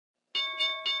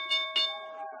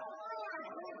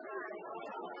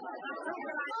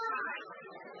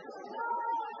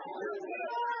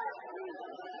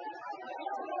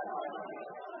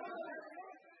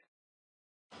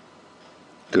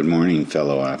Good morning,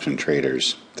 fellow option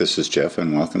traders. This is Jeff,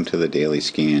 and welcome to the daily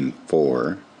scan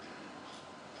for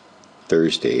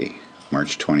Thursday,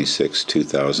 March 26,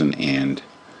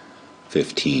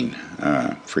 2015.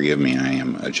 Forgive me, I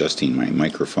am adjusting my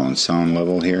microphone sound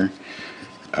level here.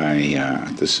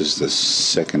 This is the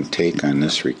second take on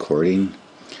this recording.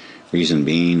 Reason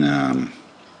being, I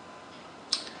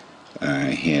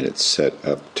had it set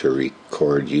up to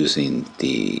record using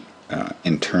the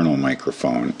internal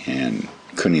microphone and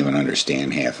couldn't even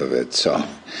understand half of it, so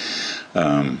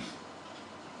I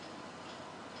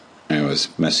was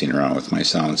messing around with my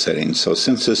sound settings. So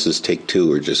since this is take two,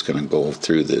 we're just going to go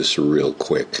through this real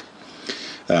quick.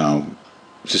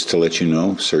 Just to let you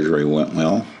know, surgery went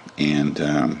well, and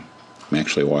I'm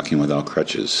actually walking without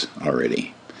crutches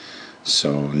already.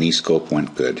 So knee scope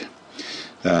went good.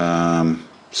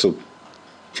 So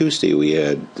Tuesday we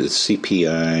had the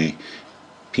CPI,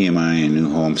 PMI, and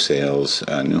new home sales.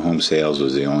 New home sales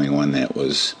was the only one that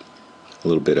was a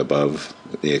little bit above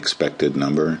the expected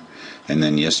number. And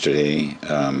then yesterday,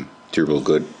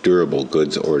 durable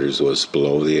goods orders was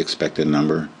below the expected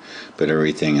number. But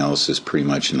everything else is pretty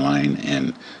much in line,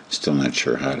 and still not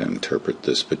sure how to interpret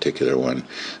this particular one.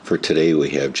 For today,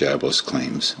 we have jobless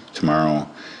claims. Tomorrow,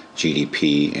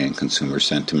 GDP and consumer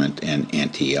sentiment and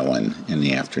anti-Yellen in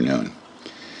the afternoon.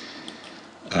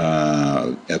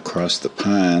 Across the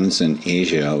ponds in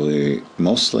Asia, we're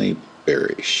mostly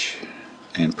bearish,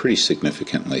 and pretty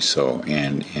significantly so,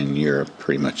 and in Europe,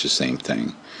 pretty much the same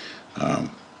thing.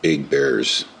 Big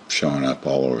bears showing up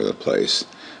all over the place.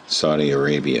 Saudi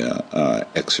Arabia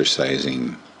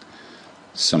exercising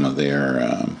some of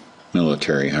their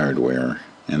military hardware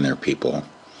and their people.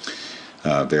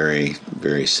 Very,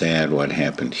 very sad what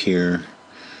happened here.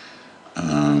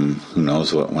 Who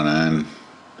knows what went on?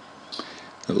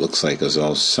 It looks like as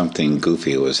though something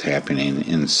goofy was happening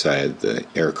inside the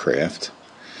aircraft,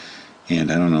 and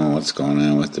I don't know what's going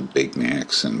on with the Big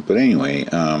Macs. But anyway,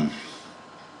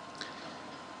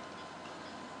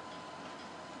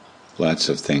 lots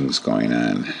of things going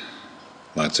on,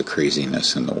 lots of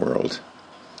craziness in the world.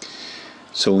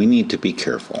 So we need to be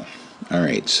careful. All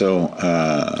right. So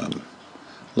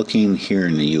looking here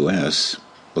in the U.S.,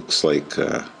 looks like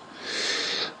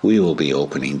we will be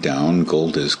opening down.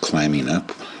 Gold is climbing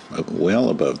up well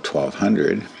above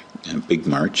 1,200, a big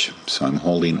March, so I'm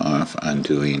holding off on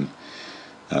doing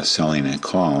selling a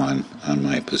call on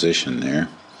my position there.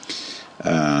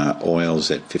 Oil's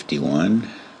at 51.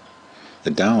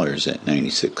 The dollar's at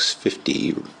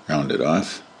 96.50, rounded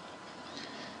off,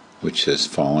 which has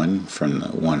fallen from the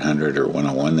 100 or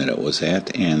 101 that it was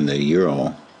at, and the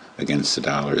euro against the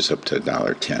dollar is up to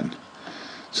 $1.10.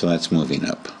 So that's moving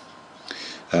up.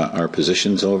 Our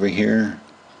positions over here,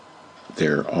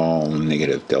 they're all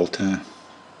negative delta.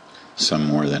 Some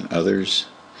more than others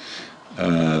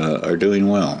are doing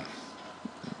well.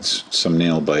 Some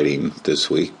nail biting this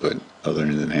week, but other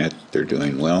than that, they're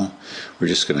doing well. We're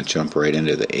just going to jump right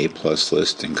into the A+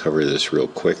 list and cover this real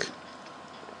quick,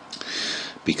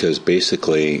 because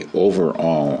basically,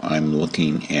 overall, I'm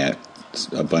looking at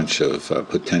a bunch of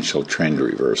potential trend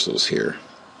reversals here.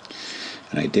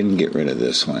 And I didn't get rid of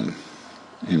this one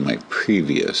in my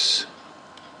previous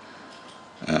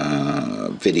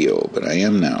video, but I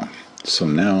am now. So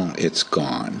now it's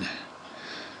gone.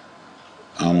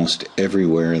 Almost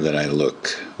everywhere that I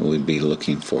look, we'd be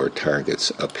looking for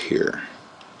targets up here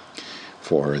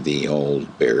for the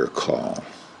old bear call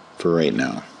for right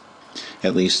now,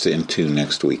 at least into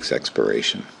next week's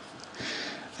expiration.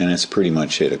 And that's pretty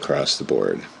much it across the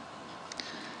board.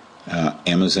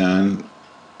 Amazon,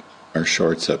 our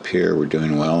shorts up here, we're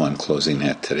doing well. I'm closing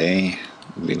that today.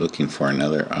 We'll be looking for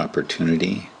another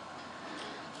opportunity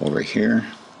over here.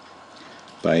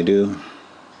 Baidu.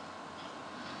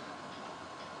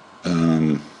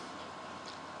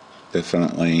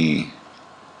 Definitely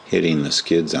hitting the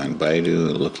skids on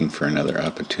Baidu, looking for another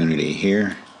opportunity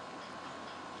here.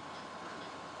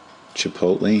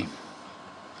 Chipotle.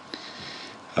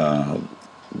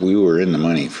 We were in the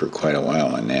money for quite a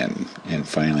while on that, and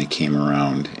finally came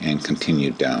around and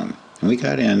continued down. And we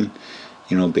got in,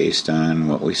 based on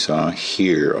what we saw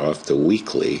here off the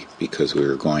weekly, because we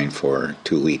were going for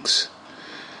 2 weeks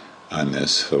on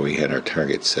this. So we had our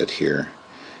target set here,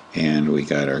 and we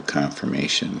got our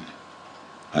confirmation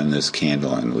on this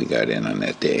candle, and we got in on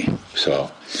that day.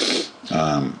 So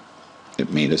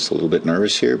it made us a little bit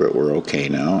nervous here, but we're okay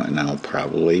now, and I'll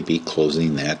probably be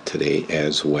closing that today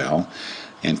as well,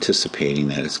 anticipating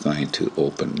that it's going to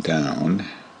open down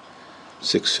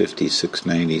 650,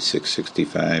 690,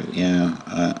 665. Yeah,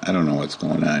 I don't know what's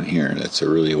going on here. That's a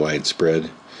really wide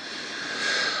spread.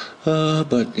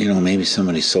 But maybe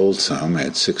somebody sold some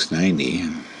at 690,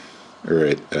 or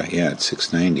at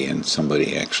 690, and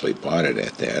somebody actually bought it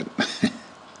at that.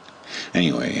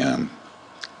 Anyway,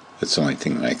 that's the only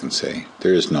thing that I can say.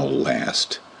 There is no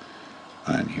last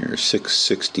on here.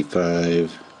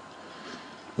 665,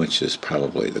 which is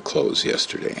probably the close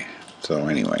yesterday. So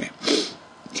anyway,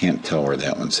 can't tell where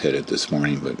that one's headed this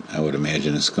morning, but I would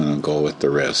imagine it's going to go with the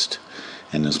rest,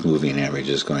 and this moving average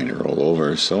is going to roll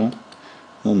over, so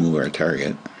we'll move our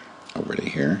target over to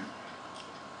here.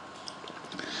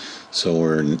 So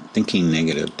we're thinking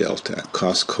negative delta.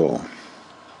 Costco.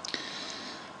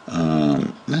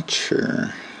 Not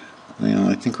sure. Well,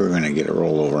 I think we're going to get a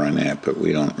rollover on that, but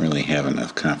we don't really have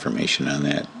enough confirmation on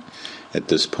that at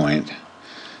this point.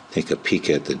 Take a peek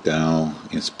at the Dow.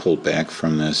 It's pulled back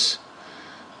from this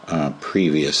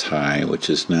previous high, which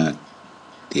is not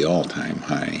the all-time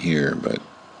high here, but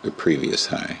the previous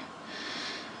high.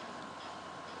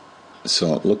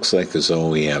 So it looks like as though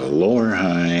we have a lower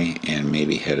high and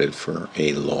maybe headed for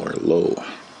a lower low.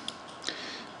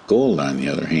 Gold, on the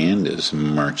other hand, is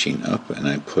marching up, and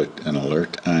I put an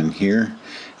alert on here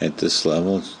at this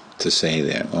level to say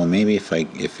that, well, maybe if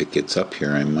it gets up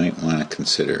here, I might want to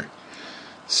consider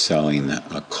selling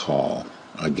a call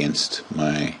against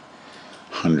my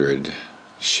 100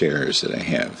 shares that I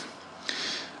have.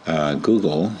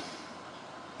 Google,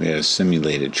 we had a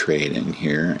simulated trade in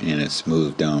here, and it's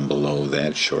moved down below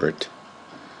that short,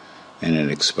 and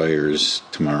it expires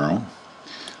tomorrow.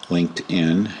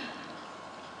 LinkedIn,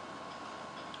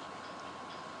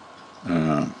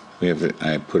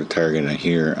 I put a target in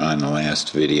here on the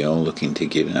last video, looking to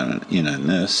get in on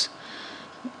this,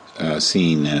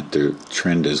 seeing that the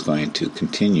trend is going to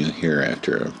continue here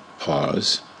after a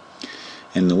pause,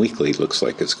 and the weekly looks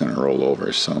like it's going to roll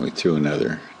over, so we threw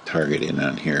another target in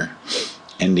on here.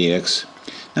 NDX,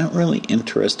 not really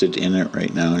interested in it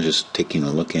right now, just taking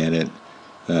a look at it.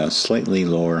 Slightly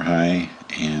lower high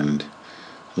and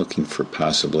looking for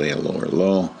possibly a lower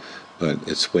low, but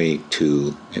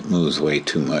it moves way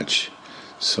too much,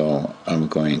 so I'm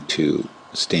going to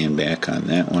stand back on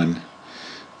that one.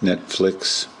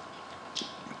 Netflix,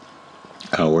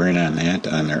 we're in on that,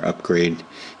 on their upgrade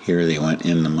here. They went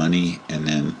in the money and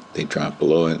then they dropped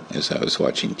below it as I was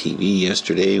watching TV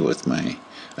yesterday with my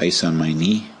ice on my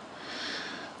knee,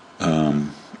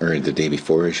 or the day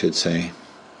before I should say.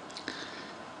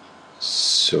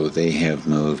 So they have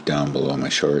moved down below my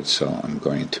short, so I'm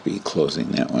going to be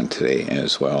closing that one today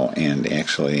as well. And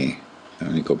actually,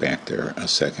 let me go back there a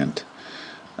second.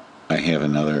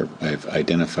 I've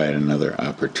identified another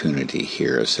opportunity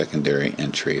here, a secondary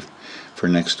entry for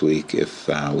next week if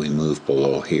we move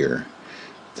below here.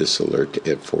 This alert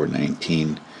at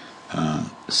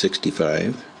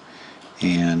 419.65.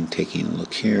 And taking a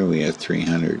look here, we have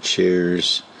 300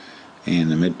 shares, and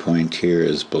the midpoint here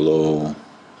is below.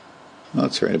 Well,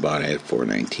 it's right about at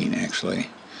 419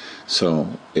 actually.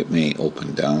 So it may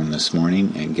open down this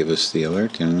morning and give us the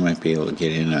alert, and we might be able to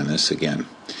get in on this again.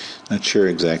 Not sure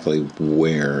exactly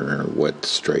where or what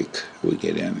strike we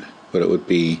get in, but it would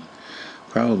be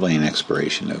probably an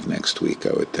expiration of next week,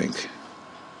 I would think.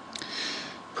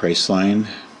 Priceline,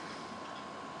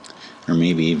 or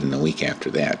maybe even the week after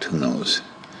that, who knows.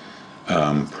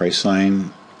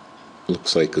 Priceline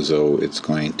looks like as though it's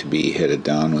going to be headed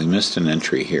down. We missed an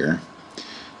entry here.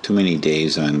 Too many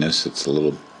days on this. It's a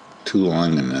little too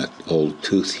long in the old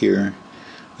tooth here.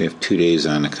 We have 2 days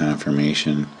on the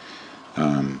confirmation.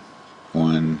 1,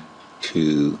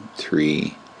 2,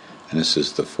 3, and this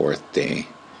is the 4th day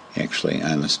actually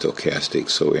on the stochastic,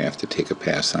 so we have to take a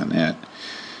pass on that.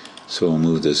 So we'll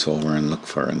move this over and look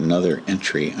for another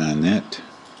entry on that.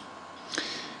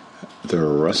 The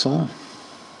Russell,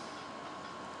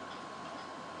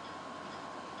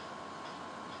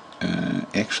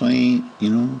 actually,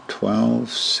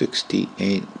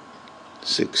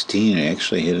 1268.16, it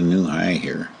actually hit a new high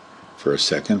here for a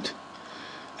second,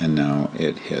 and now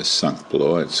it has sunk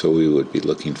below it, so we would be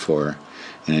looking for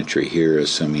an entry here,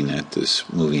 assuming that this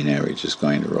moving average is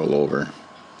going to roll over.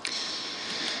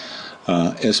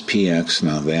 SPX,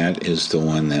 now that is the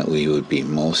one that we would be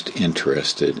most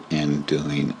interested in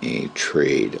doing a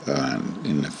trade on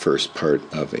in the first part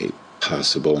of a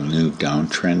possible new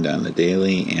downtrend on the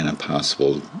daily and a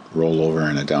possible rollover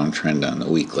and a downtrend on the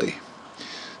weekly.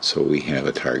 So we have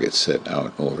a target set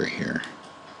out over here.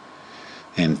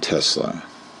 And Tesla.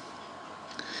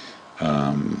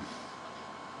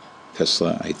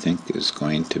 Tesla, I think, is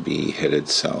going to be headed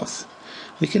south.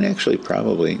 We can actually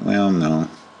probably, well, no.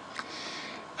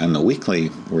 On the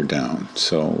weekly, we're down,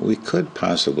 so we could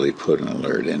possibly put an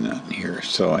alert in on here.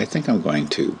 So I think I'm going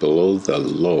to, below the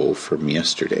low from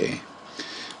yesterday,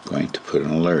 going to put an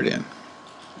alert in.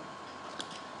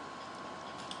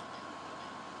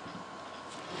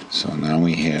 So now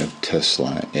we have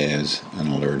Tesla as an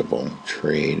alertable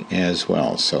trade as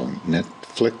well. So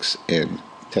Netflix and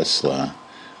Tesla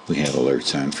we have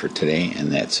alerts on for today,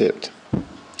 and that's it.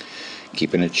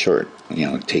 Keeping it short,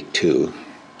 take two.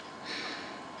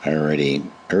 I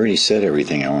already said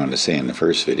everything I wanted to say in the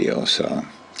first video, so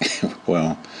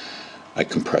well, I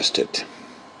compressed it.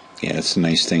 Yeah, it's a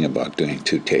nice thing about doing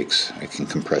two takes. I can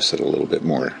compress it a little bit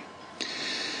more.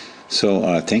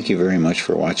 So thank you very much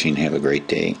for watching. Have a great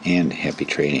day and happy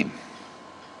trading.